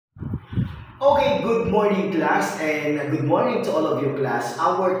Okay, good morning class and good morning to all of you class.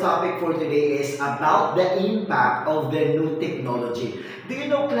 Our topic for today is about the impact of the new technology. Do you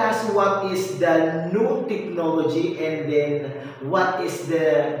know class what is the new technology and then what is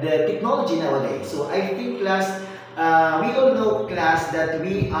the technology nowadays? So I think class, we all know class that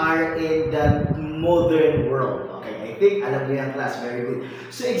we are in the modern world. Okay, I think alam niyo yan class, very good.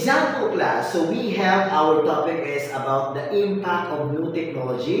 So example class, so we have our topic is about the impact of new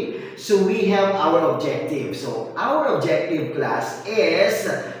technology. So we have our objective. So our objective class is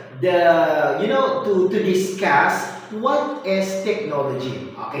to discuss what is technology.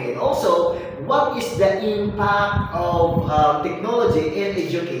 Okay, and also what is the impact of technology in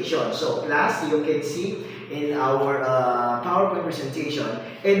education. So class, you can see in our PowerPoint presentation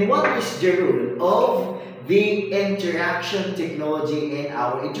and what is the role of the interaction technology in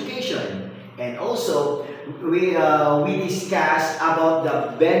our education. And also we discuss about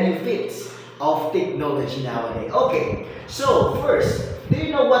the benefits of technology nowadays. Okay, so first, do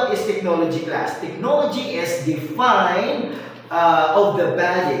you know what is technology class? Technology is defined of the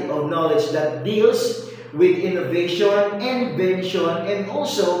body of knowledge that deals with innovation, invention, and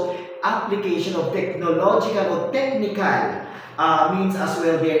also application of technological or technical means as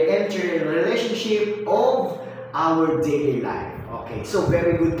well their entering relationship of our daily life. Okay, so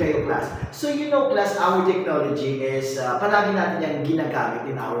very good kayo class. So you know class, our technology is palagi natin yung ginagamit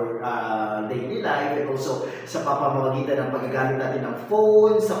in our daily life and also sa pamamagitan ng paggagamit natin ng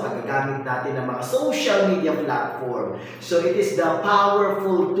phone, sa paggagamit natin ng mga social media platform. So it is the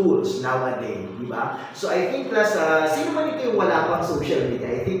powerful tools nowadays, di ba? So I think class, sino man ito yung wala pang social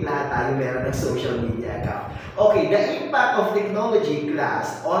media? I think lahat tayo meron ng social media account. Okay, the impact of technology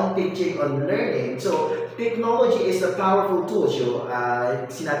class on teaching, on learning. So technology is a powerful tool. So,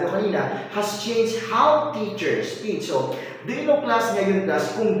 sinabi ko kanina, has changed how teachers teach. So, do you know class ngayon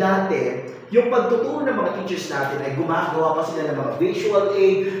class, kung dati, yung pagtuturo ng mga teachers natin ay gumagawa pa sila ng mga visual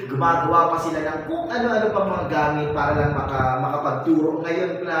aid, gumagawa pa sila ng kung ano-ano pang mga gamit para lang makapagturo.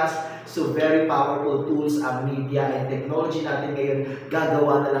 Ngayon class, so very powerful tools ang media and technology natin ngayon.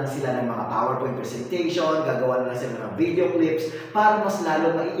 Gagawa na lang sila ng mga PowerPoint presentation, gagawa na lang sila ng video clips para mas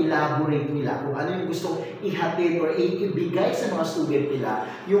lalo ma-elaborate nila kung ano yung gustong ihatid or ibigay sa mga student nila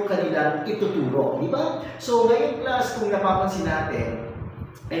yung kanilang ituturo. Di ba? So ngayon class, kung napapansin natin,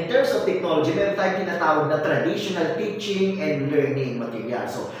 in terms of technology, meron tayong tinatawag na traditional teaching and learning material.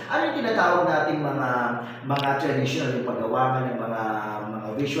 So, ano yung tinatawag natin mga traditional yung paggawa ng mga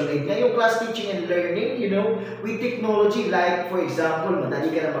visual aid? Ngayong class teaching and learning, you know, with technology like, for example,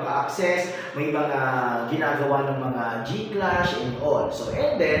 madali ka na maka-access, may mga ginagawa ng mga Gcash and all. So,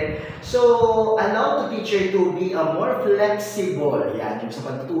 and then, so, allow the teacher to be more flexible. Yan, yung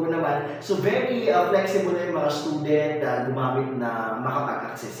sa pagtuturo naman. So, very flexible na yung mga student gumamit na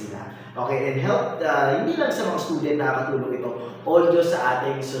makapag-access sila. Okay, and help, hindi lang sa mga student nakakatulong ito, although sa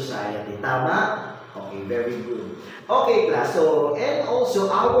ating society. Tama? Okay, very good. Okay, class. So, and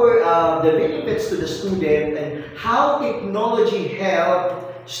also our the benefits to the student and how technology help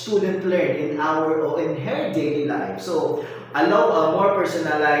student learn in our or in her daily life. So, allow a more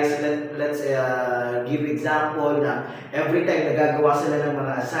personalized, let's give example na every time nagagawa sila ng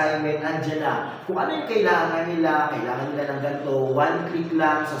mga assignment, andyan na. Kung ano yung kailangan nila ng ganito, one click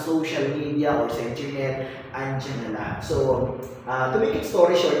lang sa social media or sa internet, andyan na lahat. So, to make it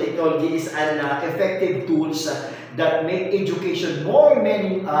story short, technology is an effective tools that make education more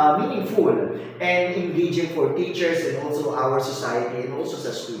meaningful and engaging for teachers and also our society and also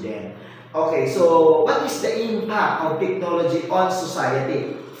sa student. Okay, so what is the impact of technology on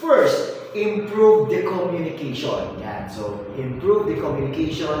society? First, improve the communication. Yeah, so improve the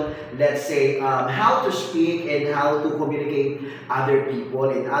communication. Let's say how to speak and how to communicate other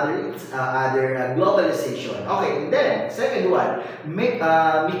people and other globalization. Okay, and then second one, make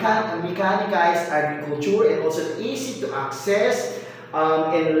mechanize agriculture and also easy to access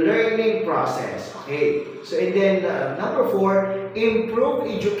and learning process. Okay, so and then number 4, improve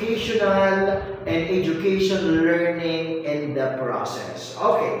educational and education learning in the process.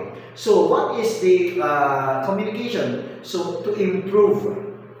 Okay, so what is the communication? So to improve,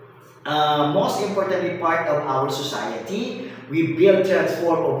 most importantly part of our society, we build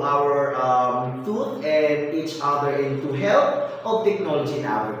transform of our truth and each other into help of technology in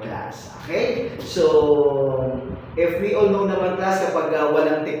our class. Okay, so if we all know naman class, kapag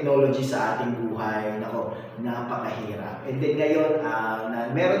walang technology sa ating buhay, nako, napakahirap. And then ngayon,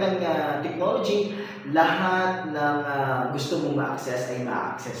 meron ng technology, lahat ng gusto mong ma-access ay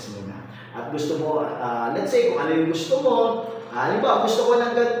ma-access mo na. At gusto mo, let's say kung ano yung gusto mo, halimbawa gusto ko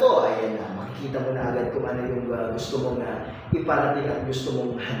ng ganito, ayan na, makikita mo na agad kung ano yung gusto mong iparating at gusto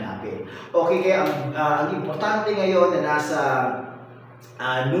mong hanapin. Okay, kaya ang importante ngayon na nasa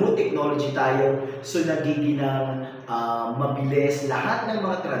new technology tayo, so nagiging mabilis lahat ng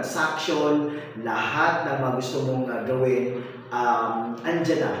mga transaction, lahat ng mga gusto mong gawin,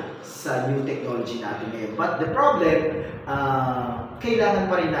 andyan na sa new technology natin ngayon. But the problem, kailangan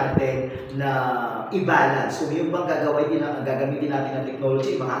pa rin natin na i-balance kung yung bang gagamitin natin ng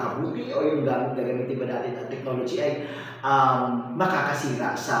technology makakabuti o yung gagamitin ba natin ng technology ay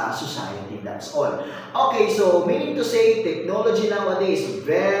makakasira sa society. That's all. Okay, so meaning to say, technology nowadays is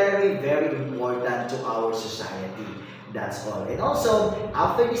very, very important to our society. That's all. And also,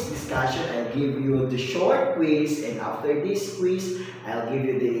 after this discussion, I'll give you the short quiz, and after this quiz, I'll give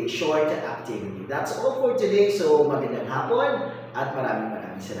you the short activity. That's all for today. So, magandang hapon at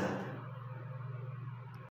maraming salamat.